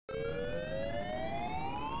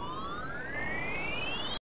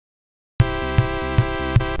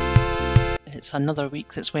It's another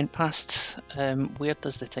week that's went past. Where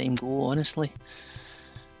does the time go, honestly?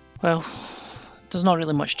 Well, there's not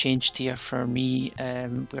really much changed here for me.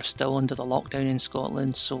 We're still under the lockdown in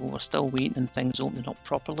Scotland, so we're still waiting on things opening up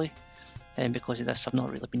properly. And because of this, I've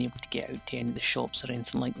not really been able to get out to any of the shops or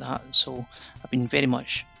anything like that. So I've been very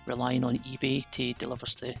much relying on eBay to deliver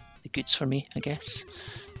the goods for me, I guess.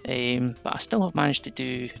 But I still have managed to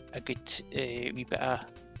do a good wee bit of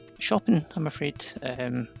shopping, I'm afraid.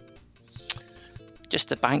 Just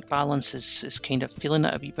the bank balance is kind of feeling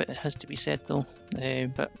it a wee bit, it has to be said though.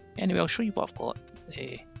 But anyway, I'll show you what I've got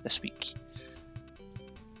this week.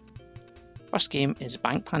 First game is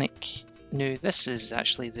Bank Panic. Now this is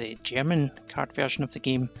actually the German card version of the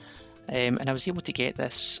game, and I was able to get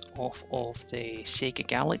this off of the Sega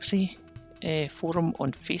Galaxy forum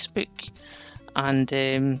on Facebook. And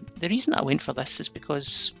the reason I went for this is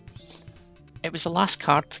because it was the last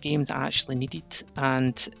card game that I actually needed,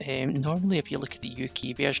 and normally if you look at the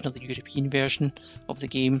UK version or the European version of the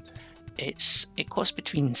game, it costs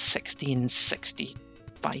between 60 and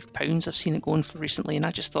 65 pounds. I've seen it going for recently, and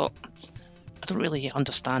I just thought, I don't really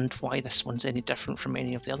understand why this one's any different from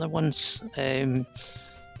any of the other ones.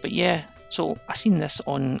 But yeah, so I seen this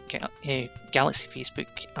on Galaxy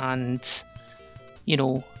Facebook, and you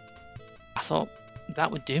know, I thought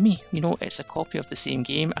that would do me. You know, it's a copy of the same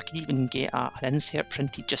game. I could even get an insert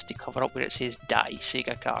printed just to cover up where it says "Die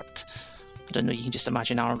Sega Card." I don't know, you can just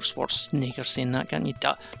imagine Arnold Schwarzenegger saying that, can't you?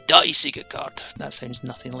 Die Sega Card. That sounds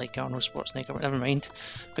nothing like Arnold Schwarzenegger, but never mind.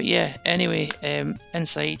 But yeah, anyway,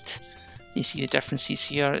 inside you see the differences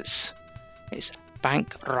here. It's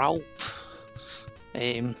Bank Raup.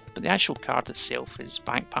 But the actual card itself is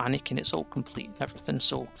Bank Panic, and it's all complete and everything,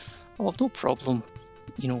 so I'll have no problem,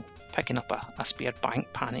 you know, picking up a spare Bank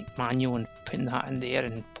Panic manual and putting that in there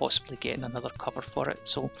and possibly getting another cover for it.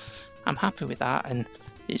 So I'm happy with that, and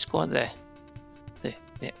it's got the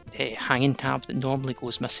hanging tab that normally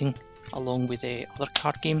goes missing along with other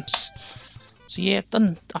card games. So yeah,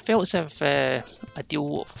 I felt as if a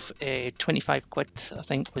deal of 25 quid I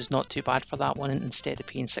think was not too bad for that one, instead of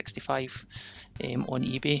paying 65 on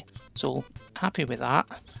eBay. So happy with that.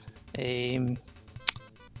 I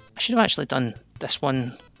should have actually done this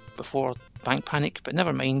one before Bank Panic, but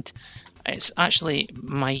never mind. It's actually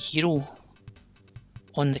My Hero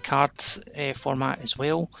on the card format as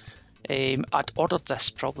well. I'd ordered this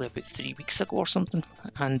probably about 3 weeks ago or something,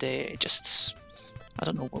 and it just, I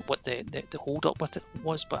don't know what the hold up with it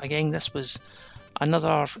was, but again, this was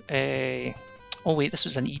another oh wait, this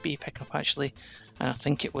was an eBay pickup actually, and I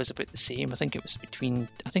think it was about the same. I think it was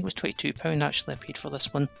 £22 actually I paid for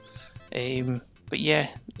this one. But yeah,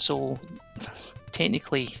 so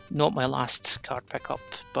technically not my last card pickup,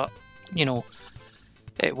 but you know,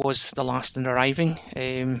 it was the last in arriving.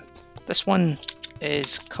 This one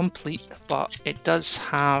is complete, but it does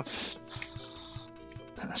have,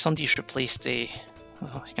 somebody's replaced the,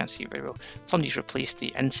 oh, I can't see it very well. Somebody's replaced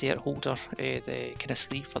the insert holder, the kind of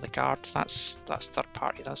sleeve for the card. That's third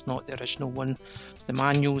party. That's not the original one. The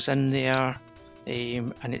manual's in there,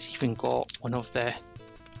 and it's even got one of the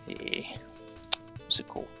what's it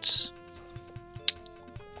called?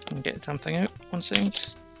 Can I get the damn thing out? 1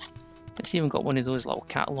 second. It's even got one of those little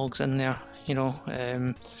catalogues in there, you know.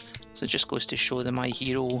 So it just goes to show that My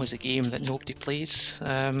Hero is a game that nobody plays.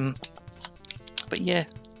 But yeah,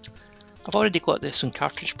 I've already got this on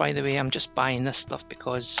cartridge, by the way. I'm just buying this stuff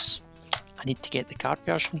because I need to get the card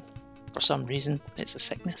version for some reason. It's a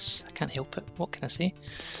sickness, I can't help it. What can I say?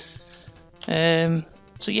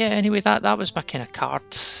 So yeah, anyway, that was my kind of card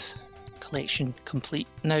collection complete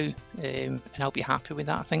now, and I'll be happy with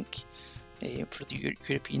that, I think, for the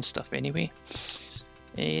European stuff anyway.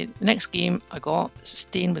 The next game I got,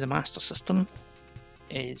 staying with the Master System,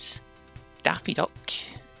 is Daffy Duck.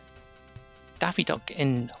 Daffy Duck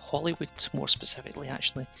in Hollywood, more specifically,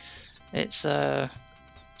 actually. It's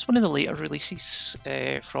one of the later releases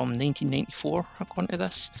from 1994, according to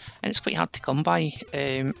this, and it's quite hard to come by.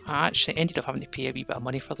 I actually ended up having to pay a wee bit of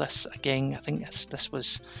money for this. Again, I think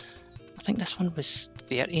this one was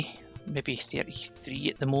 30, maybe 33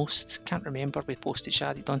 at the most. Can't remember, with postage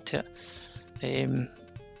added onto it.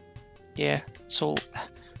 Yeah, so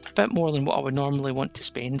a bit more than what I would normally want to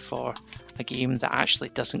spend for a game that actually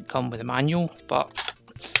doesn't come with a manual, but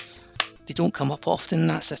they don't come up often,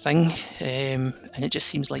 that's the thing. And it just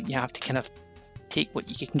seems like you have to kind of take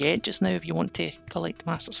what you can get just now if you want to collect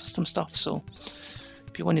Master System stuff. So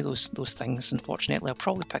it'll be one of those things. Unfortunately, I'll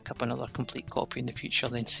probably pick up another complete copy in the future,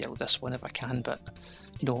 then sell this one if I can, but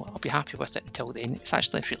you know, I'll be happy with it until then. It's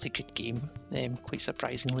actually a really good game, quite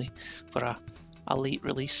surprisingly, for a late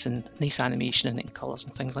release, and nice animation and in colours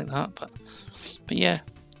and things like that. But yeah,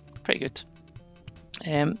 pretty good.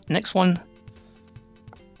 Next one,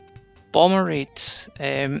 Bomber Raid.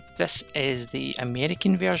 This is the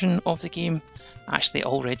American version of the game. I actually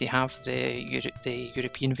already have the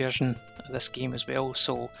European version of this game as well,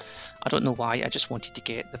 so I don't know why. I just wanted to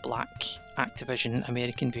get the black Activision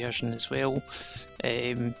American version as well.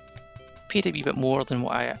 Paid a wee bit more than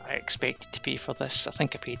what I expected to pay for this. I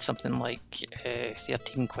think I paid something like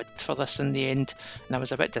 13 quid for this in the end, and I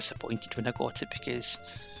was a bit disappointed when I got it because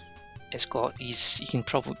it's got these, you can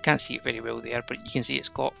probably can't see it very well there, but you can see it's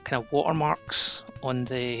got kind of watermarks on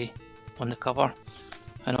the cover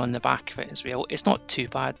and on the back of it as well. It's not too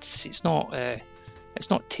bad. It's not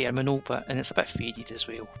terminal, and it's a bit faded as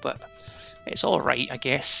well, but it's all right, I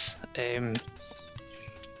guess.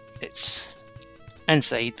 It's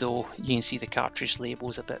inside though, you can see the cartridge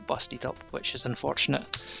label's a bit busted up, which is unfortunate.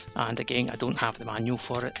 And again, I don't have the manual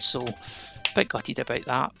for it, so a bit gutted about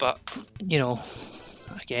that. But you know,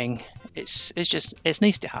 again, it's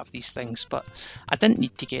nice to have these things, but I didn't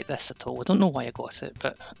need to get this at all. I don't know why I got it,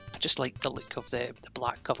 but I just like the look of the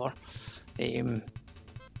black cover, and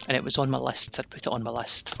it was on my list. I'd put it on my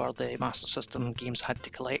list for the Master System games I had to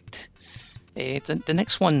collect. The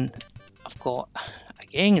next one I've got,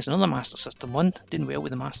 again, is another Master System one, doing well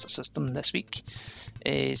with the Master System this week,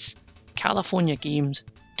 is California Games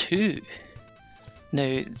 2.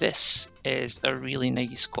 Now, this is a really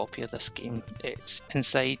nice copy of this game. It's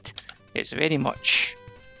inside, it's very much,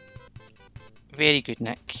 very good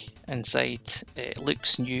nick inside. It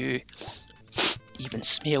looks new, even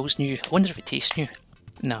smells new. I wonder if it tastes new.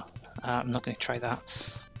 No, I'm not going to try that.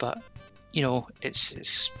 But you know,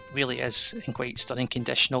 it's really is in quite stunning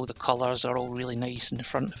condition. All the colours are all really nice in the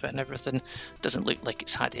front of it and everything. It doesn't look like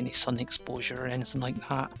it's had any sun exposure or anything like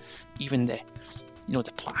that. Even the, you know,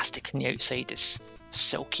 the plastic on the outside is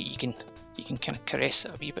silky. You can kind of caress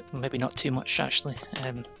it a wee bit, maybe not too much actually.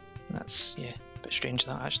 That's, yeah, a bit strange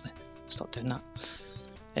that actually. Stop doing that.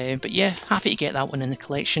 But yeah, happy to get that one in the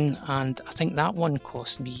collection, and I think that one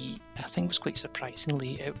cost me, I think it was quite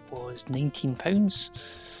surprisingly, it was £19.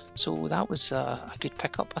 So that was a good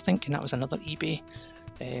pickup, I think, and that was another eBay.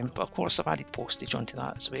 But of course I've added postage onto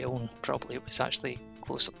that as well, and probably it was actually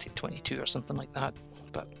closer to 22 or something like that,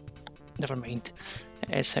 but never mind.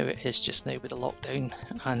 It is how it is just now with the lockdown,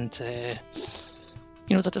 and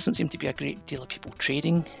you know, there doesn't seem to be a great deal of people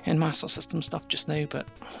trading in Master System stuff just now, but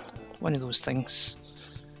one of those things.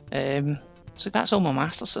 So that's all my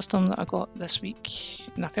Master System that I got this week,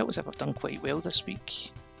 and I felt as if I've done quite well this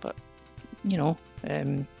week, but you know,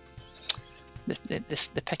 the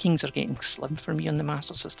pickings are getting slim for me on the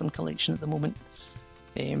Master System collection at the moment.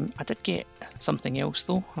 I did get something else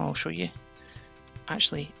though, I'll show you.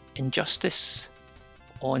 Actually, Injustice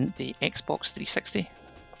on the Xbox 360.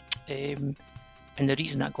 And the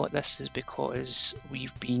reason I got this is because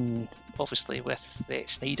we've been, obviously with the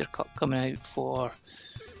Snyder Cut coming out for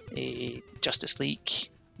Justice League,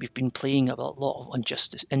 we've been playing a lot of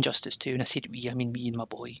Injustice 2, and I said we, I mean me and my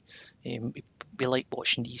boy. We like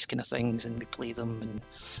watching these kind of things and we play them, and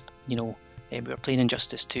you know, we were playing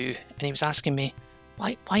Injustice 2 and he was asking me,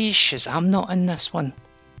 why is Shazam not in this one?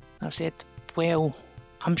 And I said, well,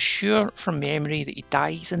 I'm sure from memory that he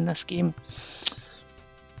dies in this game.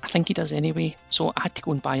 I think he does anyway, so I had to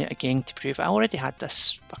go and buy it again to prove it. I already had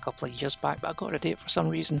this a couple of years back, but I got rid of it for some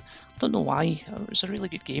reason. I don't know why. It was a really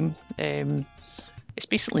good game. It's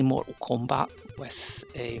basically Mortal Kombat with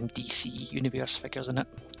DC Universe figures in it,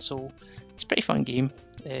 so it's a pretty fun game.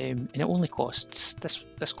 And it only costs,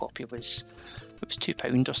 this copy was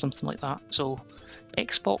 £2 or something like that. So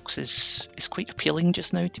Xbox is quite appealing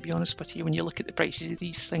just now, to be honest with you, when you look at the prices of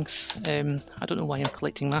these things. I don't know why I'm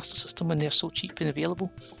collecting Master System when they're so cheap and available.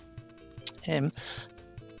 The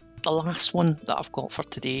last one that I've got for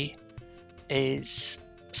today is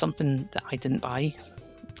something that I didn't buy.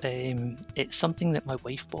 It's something that my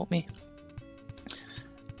wife bought me,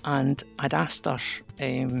 and I'd asked her,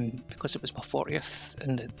 because it was my 40th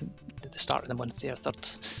and the start of the month there,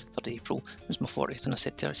 3rd April, it was my 40th, and I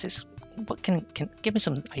said to her, I says, what can give me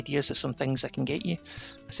some ideas of some things I can get you.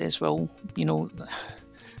 I says, well, you know,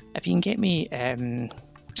 if you can get me,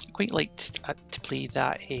 quite like to play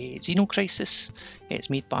that Xeno Crisis. It's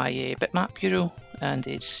made by Bitmap Bureau, and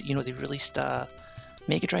it's, you know, they've released a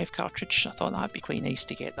Mega Drive cartridge. I thought that'd be quite nice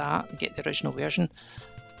to get that and get the original version.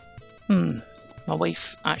 My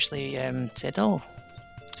wife actually said, oh,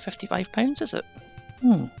 £55 is it?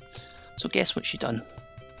 So guess what she done?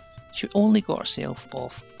 She only got herself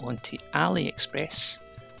off onto AliExpress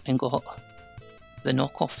and got the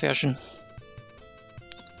knockoff version.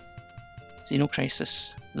 Xeno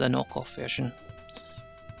Crisis, the knockoff version.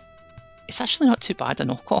 It's actually not too bad a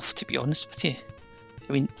knockoff, to be honest with you.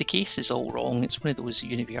 I mean, the case is all wrong. It's one of those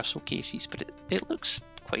universal cases, but it looks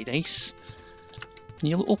quite nice. And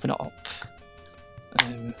you'll open it up.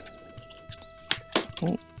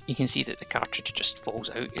 Well, you can see that the cartridge just falls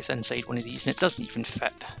out. It's inside one of these, and it doesn't even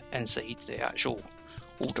fit inside the actual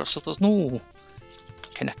holder. So there's no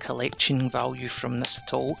kind of collection value from this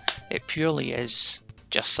at all. It purely is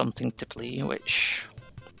just something to play, which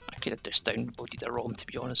I could have just downloaded the ROM, to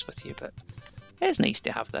be honest with you, but it's nice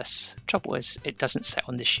to have this. Trouble is, it doesn't sit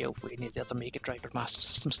on the shelf with any of the other Mega Drive or Master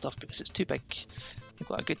System stuff because it's too big. You've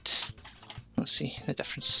got a good, let's see the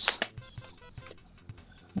difference.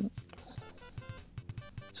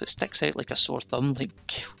 So it sticks out like a sore thumb,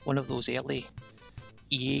 like one of those early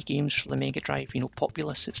EA games for the Mega Drive, you know,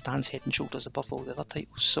 Populous. It stands head and shoulders above all the other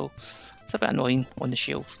titles, so it's a bit annoying on the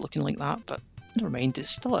shelf looking like that, but never mind, it's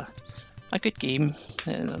still a good game.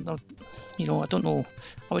 You know, I don't know,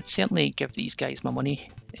 I would certainly give these guys my money,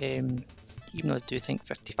 even though I do think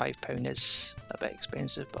 £55 is a bit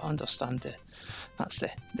expensive, but I understand that's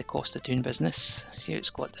the cost of doing business. See, it's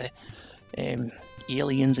got the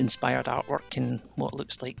aliens inspired artwork and what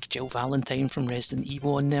looks like Jill Valentine from Resident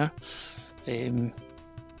Evil on there,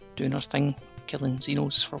 doing her thing, killing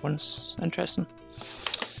Xenos for once. Interesting.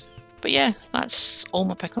 But yeah, that's all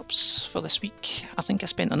my pickups for this week. I think I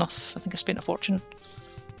spent enough. I think I spent a fortune.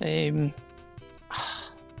 My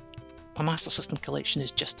Master System collection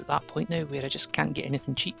is just at that point now where I just can't get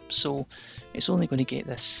anything cheap, so it's only going to get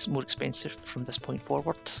this more expensive from this point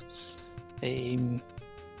forward.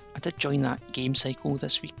 I did join that game cycle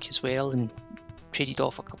this week as well and traded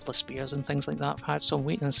off a couple of spares and things like that I've had, so I'm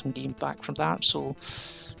waiting on some games back from that. So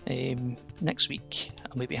next week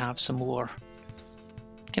I'll maybe have some more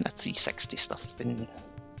kind of 360 stuff and,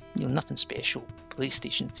 you know, nothing special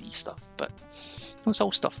PlayStation 3 stuff, but it's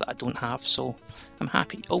all stuff that I don't have, so I'm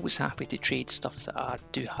happy, always happy to trade stuff that I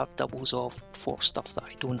do have doubles of for stuff that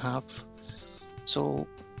I don't have. So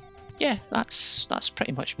yeah, that's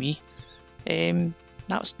pretty much me.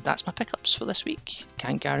 That's my pickups for this week.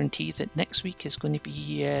 Can't guarantee that next week is going to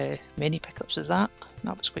be many pickups as that.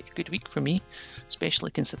 That was quite a good week for me,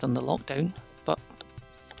 especially considering the lockdown, but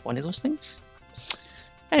one of those things.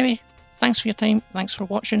 Anyway, thanks for your time, thanks for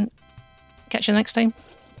watching, catch you next time.